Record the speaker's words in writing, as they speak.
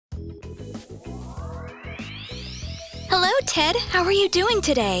Hello, Ted. How are you doing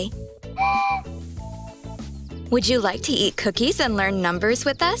today? Would you like to eat cookies and learn numbers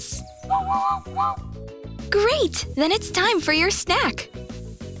with us? Great! Then it's time for your snack.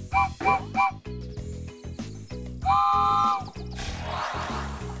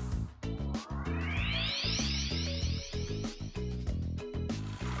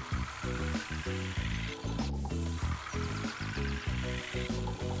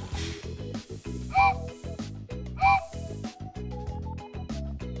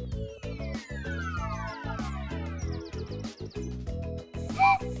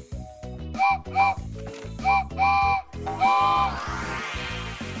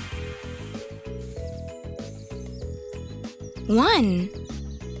 One.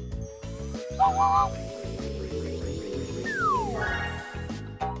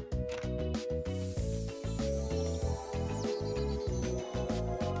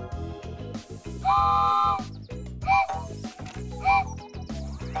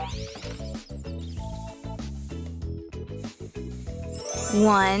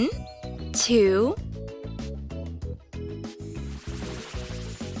 One, two.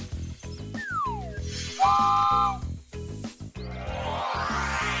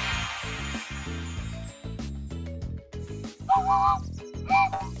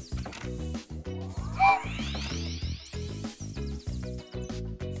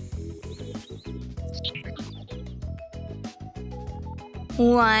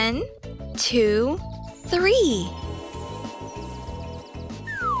 One, two, three.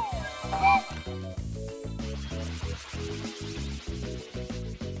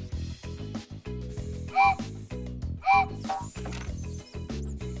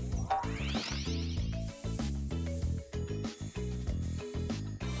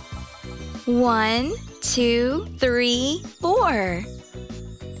 One, two, three, four.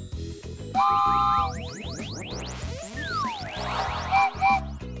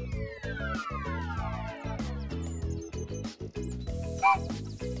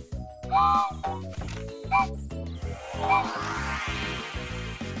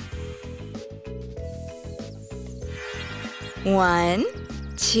 One,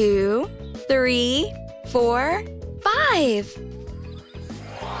 two, three, four, five.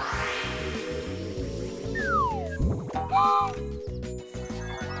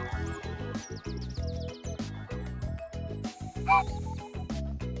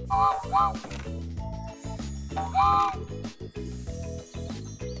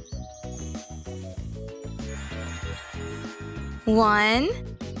 One,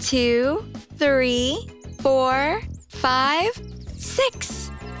 two, three, four, five, six.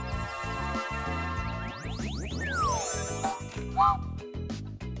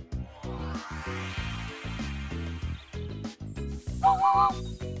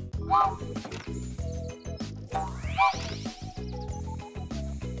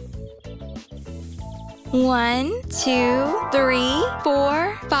 One, two, three,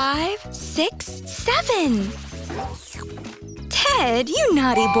 four, five, six, seven. Ted, you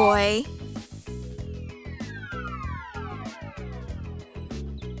naughty boy.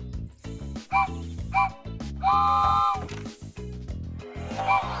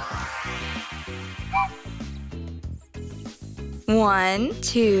 One,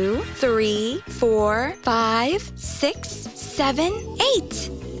 two, three, four, five, six, seven,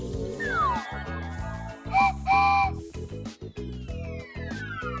 eight.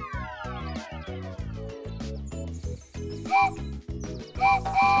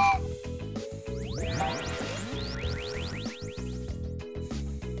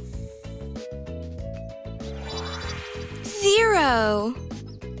 Zero.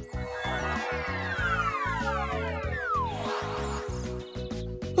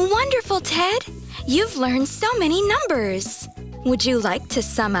 Wonderful, Ted! You've learned so many numbers. Would you like to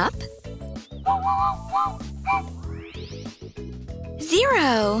sum up?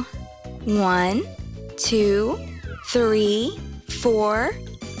 0. 1, 2, 3, 4,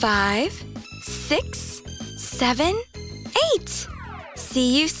 5, 6, 7, 8.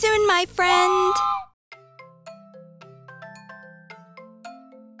 See you soon, my friend!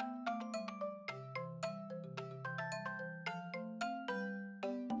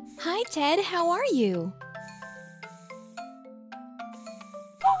 Hi, Ted. How are you?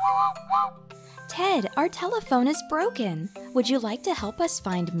 Ted, our telephone is broken. Would you like to help us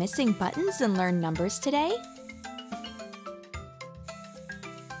find missing buttons and learn numbers today?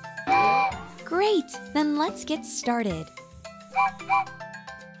 Great! Then let's get started.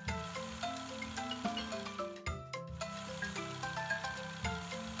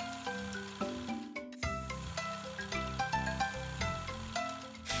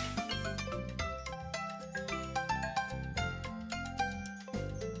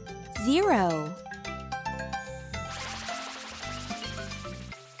 0.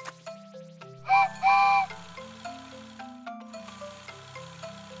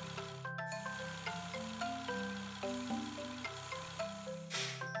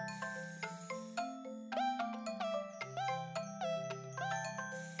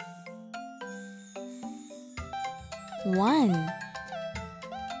 1.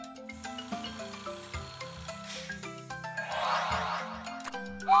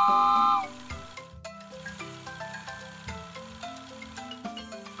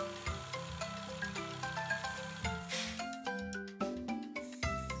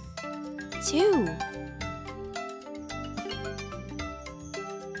 2.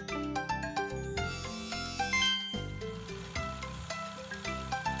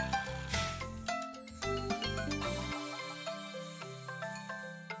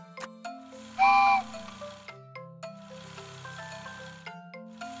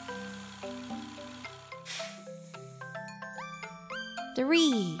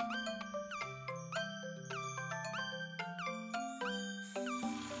 3.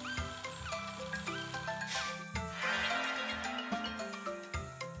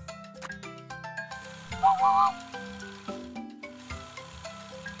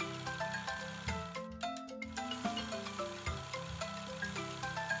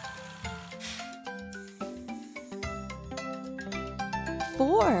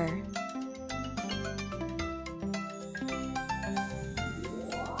 4.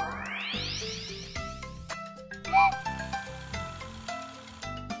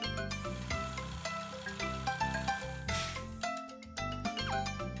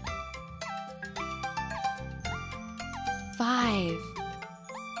 5.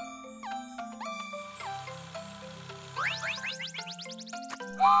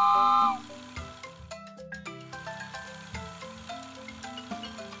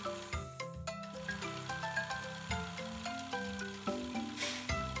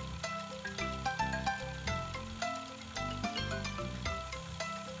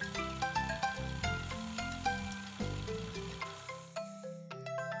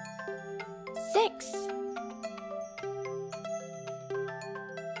 6.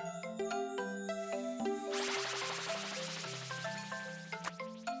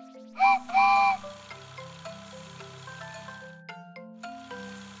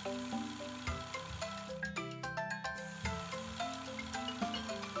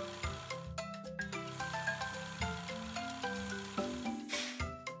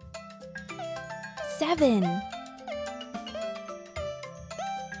 7.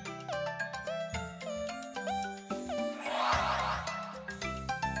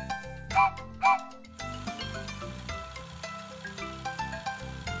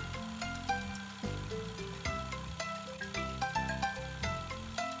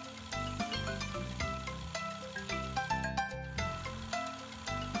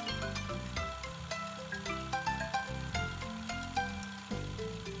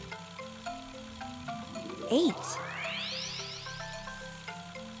 8.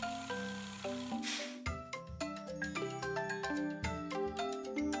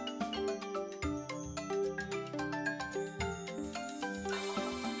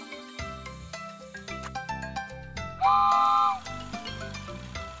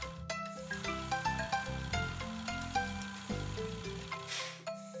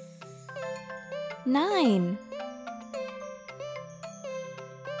 9.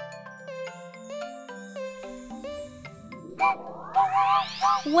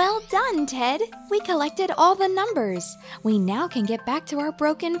 Well done, Ted! We collected all the numbers. We now can get back to our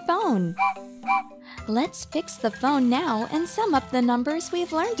broken phone. Let's fix the phone now and sum up the numbers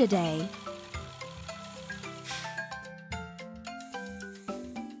we've learned today.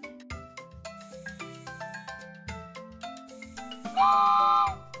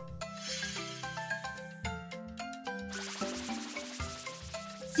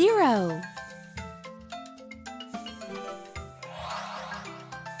 Zero.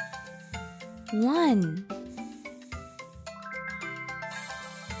 1.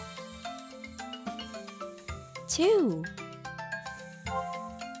 2.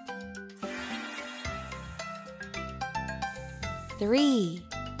 3.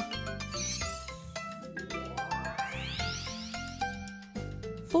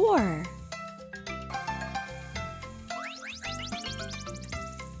 4.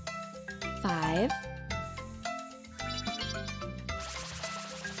 5.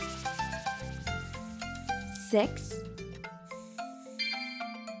 6.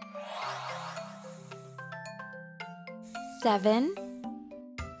 7.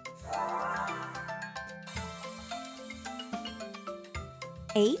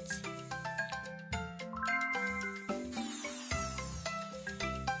 8.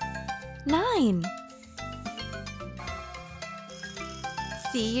 9.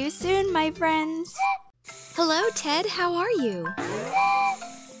 See you soon, my friends. Hello, Ted. How are you?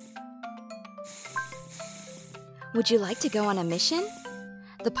 Would you like to go on a mission?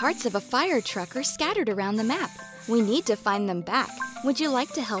 The parts of a fire truck are scattered around the map. We need to find them back. Would you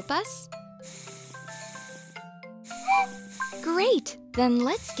like to help us? Great! Then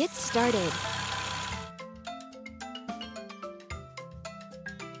let's get started.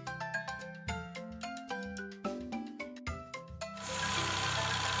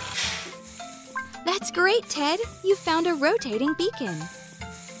 That's great, Ted! You found a rotating beacon.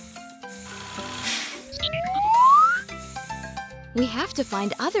 We have to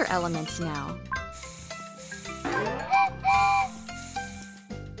find other elements now.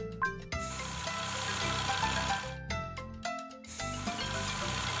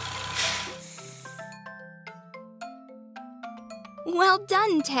 Well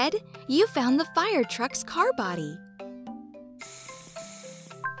done, Ted! You found the fire truck's car body.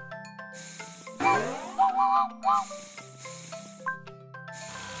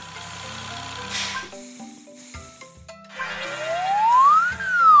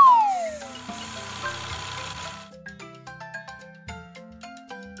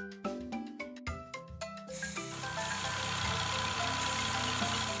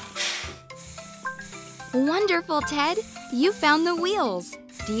 Wonderful, Ted! You found the wheels.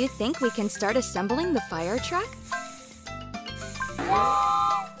 Do you think we can start assembling the fire truck?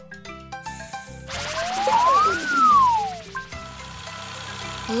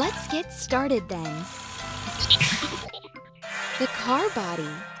 Let's get started then. The car body,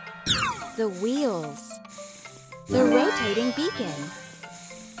 the wheels, the rotating beacon.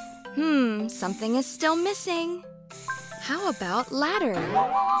 Something is still missing. How about ladder?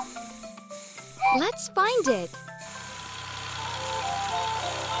 Let's find it.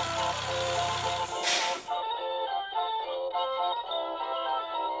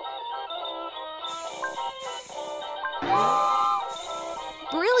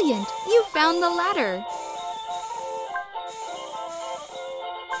 Brilliant! You found the ladder.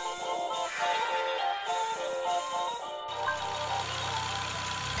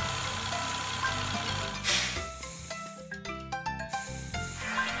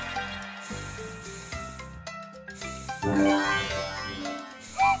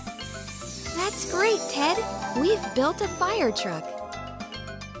 That's great, Ted. We've built a fire truck.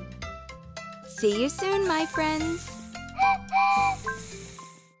 See you soon, my friends.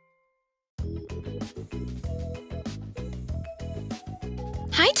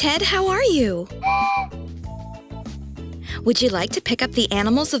 Hi, Ted. How are you? Would you like to pick up the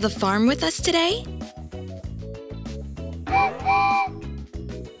animals of the farm with us today?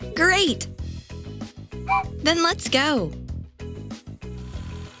 Great! Then let's go.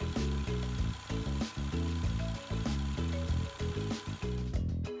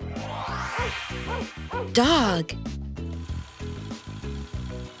 Dog.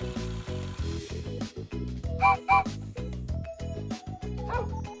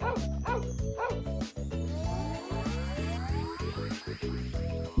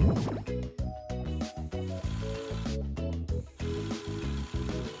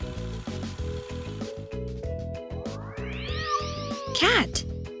 Cat.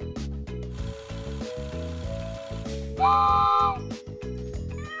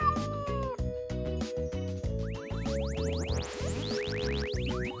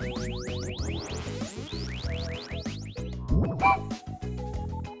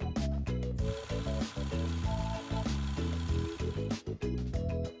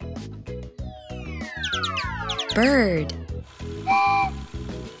 Bird.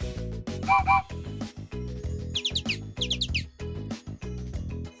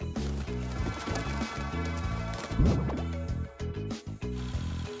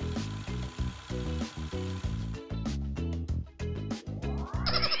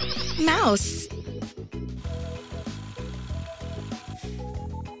 Mouse.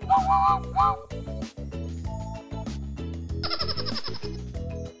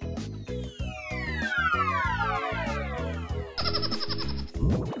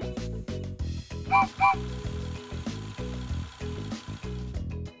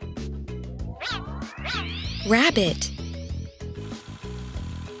 Rabbit.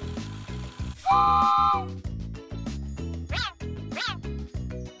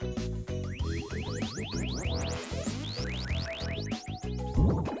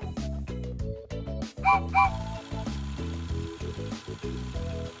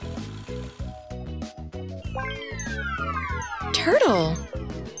 Turtle.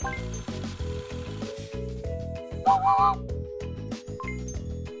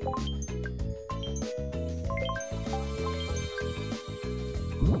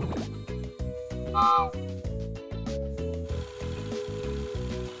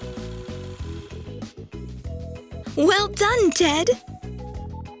 Well done, Ted!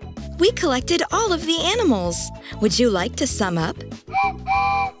 We collected all of the animals. Would you like to sum up?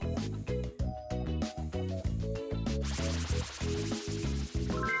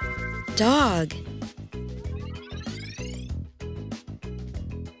 Dog.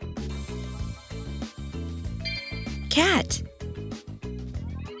 Cat.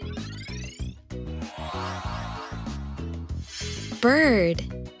 Bird.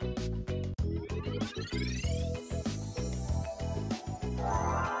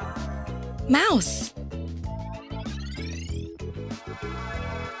 Mouse.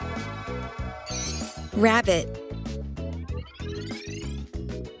 Rabbit.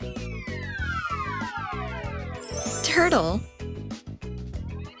 Turtle.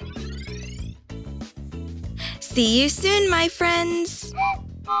 See you soon, my friends!